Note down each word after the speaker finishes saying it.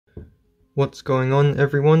What's going on,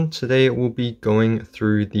 everyone? Today we'll be going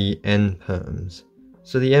through the N Perms.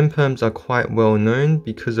 So the N Perms are quite well known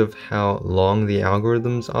because of how long the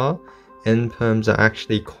algorithms are. N Perms are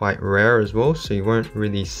actually quite rare as well, so you won't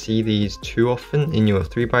really see these too often in your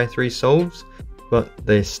 3x3 solves, but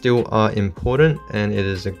they still are important and it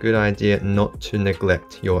is a good idea not to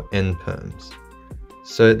neglect your N Perms.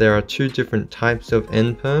 So there are two different types of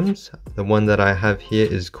N Perms. The one that I have here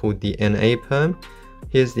is called the NA Perm.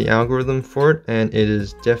 Here's the algorithm for it, and it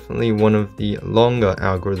is definitely one of the longer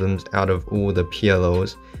algorithms out of all the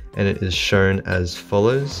PLLs, and it is shown as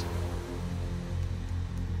follows.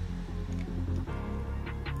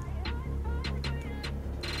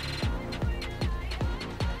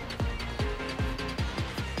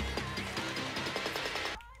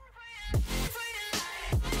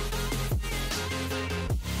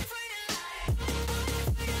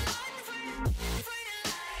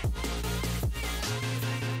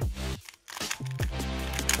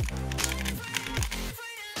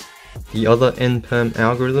 The other N Perm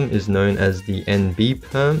algorithm is known as the NB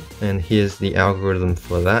Perm, and here's the algorithm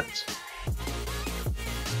for that.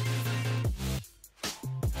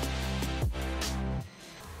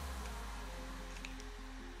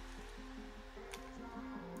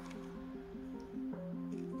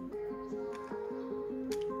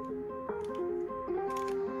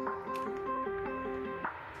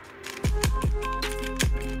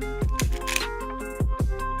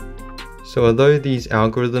 So although these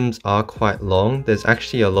algorithms are quite long, there's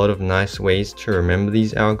actually a lot of nice ways to remember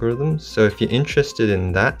these algorithms. So if you're interested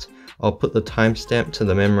in that, I'll put the timestamp to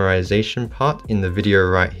the memorization part in the video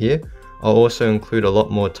right here. I'll also include a lot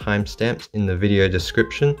more timestamps in the video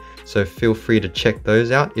description, so feel free to check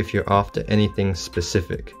those out if you're after anything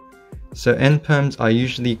specific. So N Perms are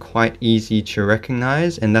usually quite easy to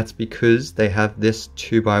recognize, and that's because they have this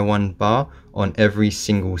 2x1 bar on every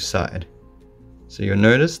single side. So you'll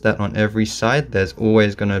notice that on every side there's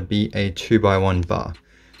always going to be a 2x1 bar.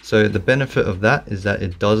 So the benefit of that is that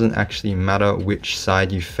it doesn't actually matter which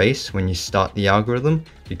side you face when you start the algorithm,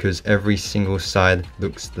 because every single side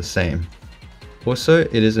looks the same. Also,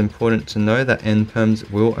 it is important to know that N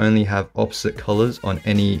Perms will only have opposite colors on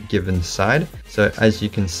any given side. So as you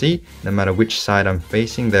can see, no matter which side I'm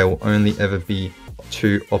facing, there will only ever be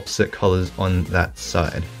two opposite colors on that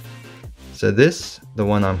side. So this, the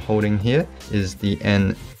one I'm holding here, is the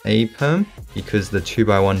NA Perm because the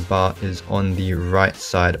 2x1 bar is on the right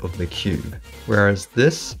side of the cube. Whereas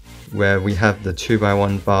this, where we have the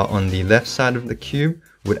 2x1 bar on the left side of the cube,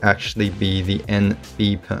 would actually be the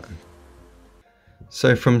NB Perm.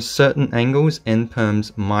 So from certain angles, N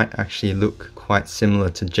Perms might actually look quite similar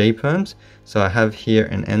to J Perms. So I have here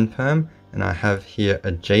an N Perm and I have here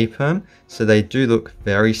a J Perm. So they do look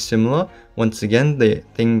very similar. Once again, the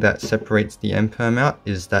thing that separates the N Perm out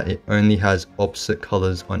is that it only has opposite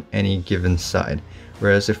colors on any given side.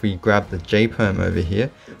 Whereas if we grab the J Perm over here,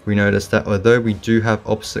 we notice that although we do have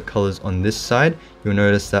opposite colors on this side, you'll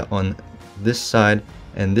notice that on this side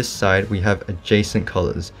and this side we have adjacent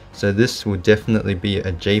colors. So this will definitely be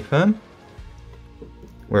a J Perm.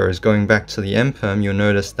 Whereas going back to the N Perm, you'll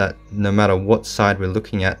notice that no matter what side we're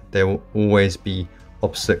looking at, there will always be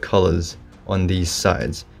opposite colors on these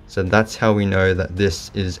sides. So that's how we know that this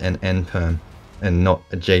is an N Perm and not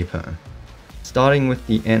a J Perm. Starting with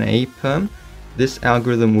the NA Perm, this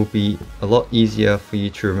algorithm will be a lot easier for you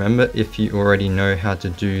to remember if you already know how to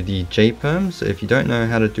do the J Perm. So if you don't know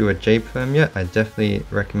how to do a J Perm yet, I definitely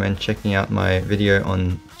recommend checking out my video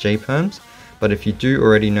on J Perms. But if you do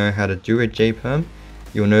already know how to do a J Perm,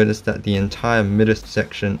 you'll notice that the entire middle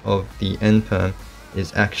section of the N Perm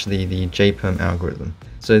is actually the J Perm algorithm.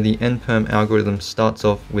 So the N Perm algorithm starts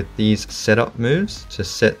off with these setup moves to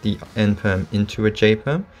set the N Perm into a J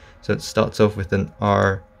Perm. So it starts off with an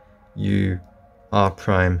R, U, R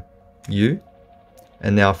prime, U.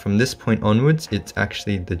 And now from this point onwards, it's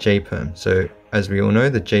actually the J Perm. So as we all know,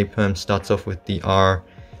 the J Perm starts off with the R,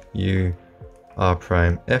 U, R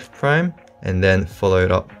prime, F prime, and then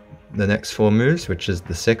followed up the next four moves, which is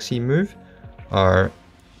the sexy move, R,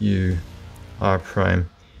 U, R prime,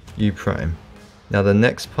 U prime. Now the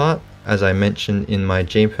next part, as I mentioned in my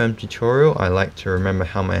J Perm tutorial, I like to remember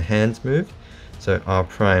how my hands move. So R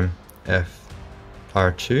prime, F,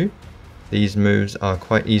 R2. These moves are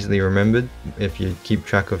quite easily remembered if you keep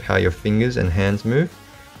track of how your fingers and hands move.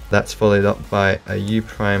 That's followed up by a U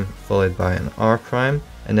prime followed by an R prime.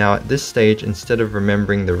 And now at this stage, instead of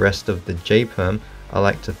remembering the rest of the J Perm, I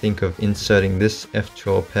like to think of inserting this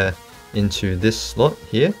F12 pair into this slot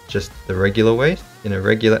here, just the regular way. In a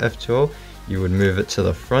regular F12, you would move it to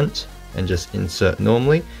the front and just insert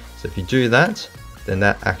normally. So if you do that, then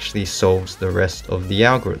that actually solves the rest of the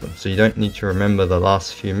algorithm. So you don't need to remember the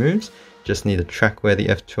last few moves, just need to track where the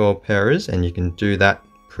F12 pair is, and you can do that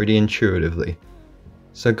pretty intuitively.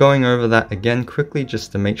 So going over that again quickly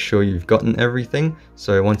just to make sure you've gotten everything.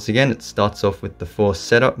 So once again, it starts off with the 4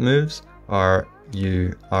 setup moves, R,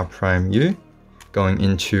 U, R prime, U, going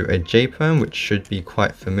into a J Perm, which should be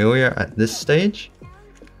quite familiar at this stage.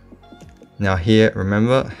 Now here,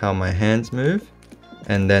 remember how my hands move.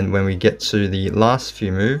 And then when we get to the last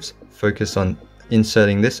few moves, focus on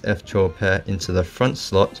inserting this F12 pair into the front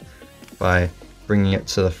slot by bringing it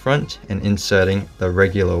to the front and inserting the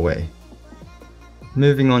regular way.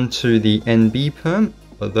 Moving on to the NB Perm,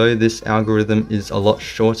 although this algorithm is a lot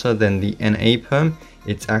shorter than the NA Perm,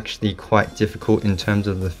 it's actually quite difficult in terms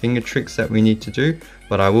of the finger tricks that we need to do,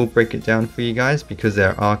 but I will break it down for you guys because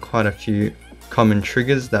there are quite a few common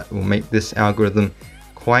triggers that will make this algorithm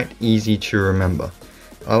quite easy to remember.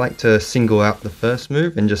 I like to single out the first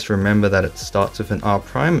move and just remember that it starts with an R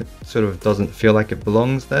prime. It sort of doesn't feel like it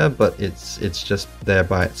belongs there, but it's just there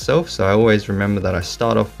by itself. So I always remember that I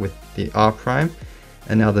start off with the R prime.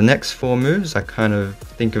 And now the next 4 moves, I kind of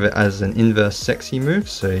think of it as an inverse sexy move.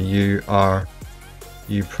 So U, R,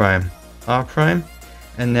 U prime, R prime.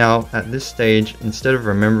 And now at this stage, instead of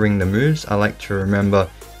remembering the moves, I like to remember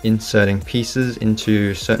inserting pieces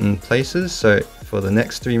into certain places. So for the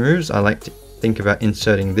next 3 moves, I like to think about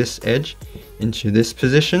inserting this edge into this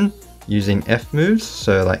position using F moves.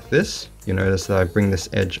 So like this, you notice that I bring this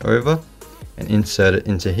edge over and insert it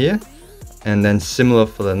into here. And then similar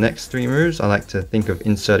for the next 3 moves, I like to think of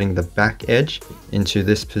inserting the back edge into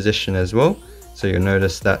this position as well. So you'll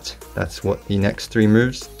notice that that's what the next 3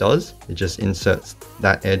 moves does. It just inserts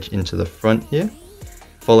that edge into the front here.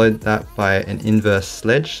 Followed that by an inverse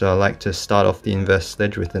sledge. So I like to start off the inverse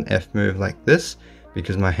sledge with an F move like this,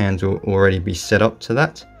 because my hands will already be set up to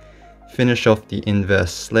that. Finish off the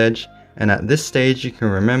inverse sledge, and at this stage you can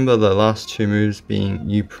remember the last 2 moves being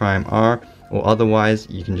U prime R, or otherwise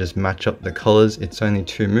you can just match up the colors. It's only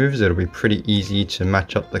 2 moves, it'll be pretty easy to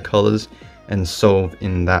match up the colors and solve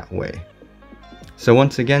in that way. So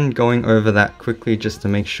once again, going over that quickly just to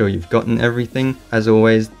make sure you've gotten everything. As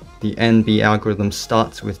always, the NB algorithm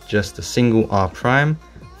starts with just a single R prime,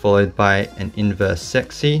 followed by an inverse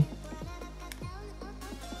sexy.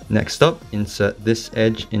 Next up, insert this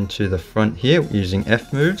edge into the front here using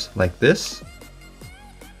F moves like this,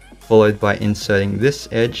 followed by inserting this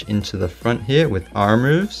edge into the front here with R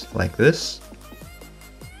moves like this.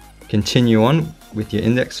 Continue on with your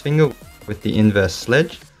index finger with the inverse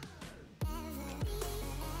sledge.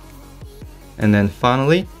 And then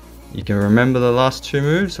finally, you can remember the last 2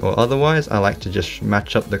 moves, or otherwise I like to just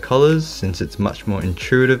match up the colors since it's much more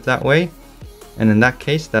intuitive that way. And in that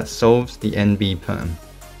case, that solves the NB Perm.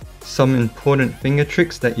 Some important finger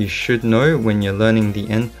tricks that you should know when you're learning the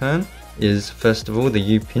N Perm is, first of all, the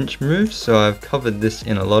U pinch move. So I've covered this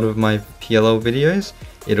in a lot of my PLL videos.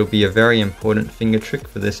 It'll be a very important finger trick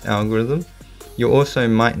for this algorithm. You also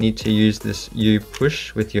might need to use this U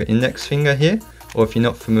push with your index finger here, or if you're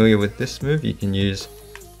not familiar with this move, you can use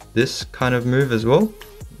this kind of move as well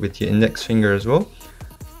with your index finger as well.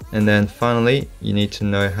 And then finally, you need to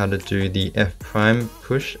know how to do the F prime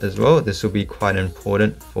push as well. This will be quite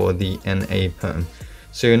important for the NA Perm.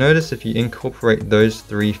 So you'll notice if you incorporate those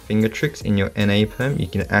 3 finger tricks in your NA Perm, you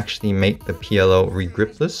can actually make the PLL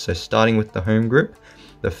regripless. So starting with the home grip,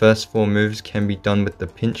 the first 4 moves can be done with the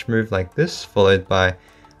pinch move like this, followed by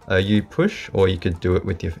a U push, or you could do it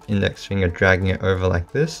with your index finger dragging it over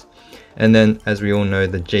like this. And then, as we all know,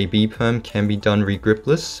 the JB Perm can be done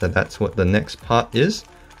regripless, so that's what the next part is.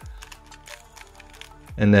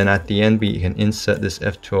 And then at the end, you can insert this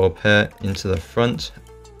F12 pair into the front,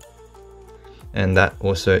 and that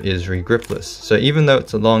also is regripless. So even though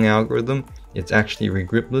it's a long algorithm, it's actually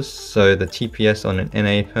regripless, so the TPS on an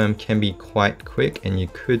NA Perm can be quite quick, and you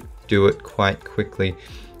could do it quite quickly.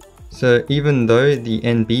 So even though the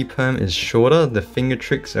NB Perm is shorter, the finger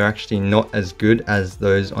tricks are actually not as good as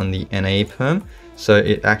those on the NA Perm. So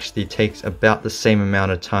it actually takes about the same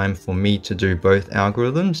amount of time for me to do both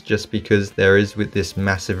algorithms, just because there is with this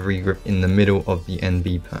massive regrip in the middle of the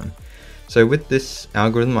NB Perm. So with this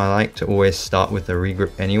algorithm, I like to always start with a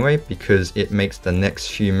regrip anyway, because it makes the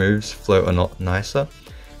next few moves flow a lot nicer.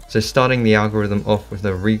 So starting the algorithm off with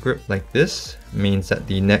a regrip like this means that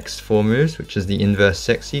the next 4 moves, which is the inverse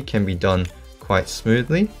sexy, can be done quite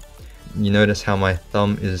smoothly. You notice how my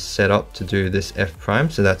thumb is set up to do this F prime,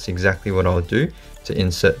 so that's exactly what I'll do to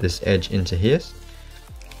insert this edge into here.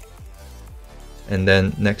 And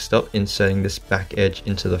then next up, inserting this back edge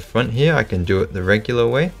into the front here, I can do it the regular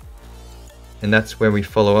way. and that's where we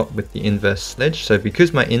follow up with the inverse sledge. So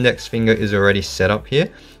because my index finger is already set up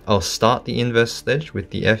here, I'll start the inverse sledge with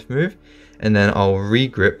the F move, and then I'll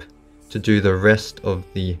regrip to do the rest of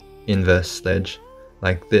the inverse sledge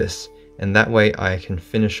like this. And that way I can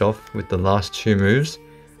finish off with the last two moves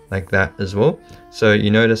like that as well. So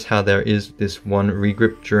you notice how there is this one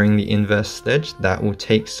regrip during the inverse sledge. That will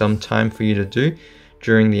take some time for you to do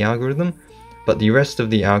during the algorithm, but the rest of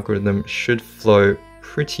the algorithm should flow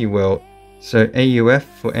pretty well. So AUF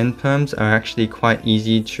for N Perms are actually quite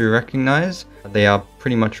easy to recognize. They are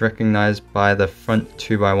pretty much recognized by the front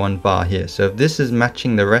 2x1 bar here. So if this is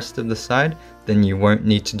matching the rest of the side, then you won't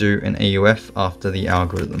need to do an AUF after the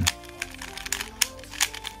algorithm.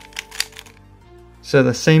 So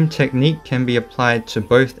the same technique can be applied to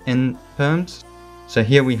both N Perms. So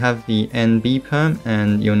here we have the NB Perm,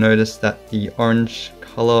 and you'll notice that the orange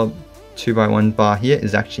color 2x1 bar here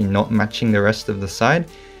is actually not matching the rest of the side.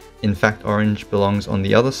 In fact, orange belongs on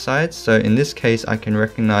the other side. So in this case, I can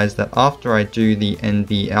recognize that after I do the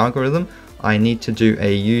NB algorithm, I need to do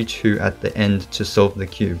a U2 at the end to solve the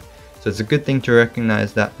cube. So it's a good thing to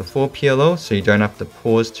recognize that before PLO, so you don't have to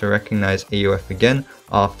pause to recognize AUF again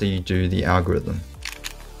after you do the algorithm.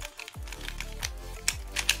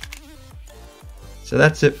 So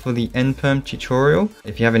that's it for the N Perm tutorial.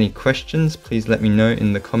 If you have any questions, please let me know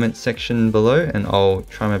in the comment section below, and I'll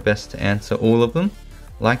try my best to answer all of them.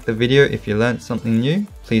 Like the video if you learned something new.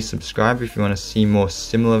 Please subscribe if you want to see more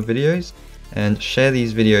similar videos, and share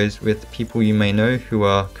these videos with people you may know who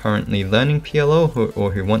are currently learning PLO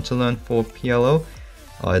or who want to learn for PLO.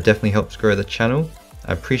 It definitely helps grow the channel.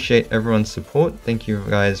 I appreciate everyone's support. Thank you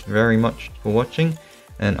guys very much for watching,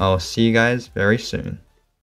 and I'll see you guys very soon.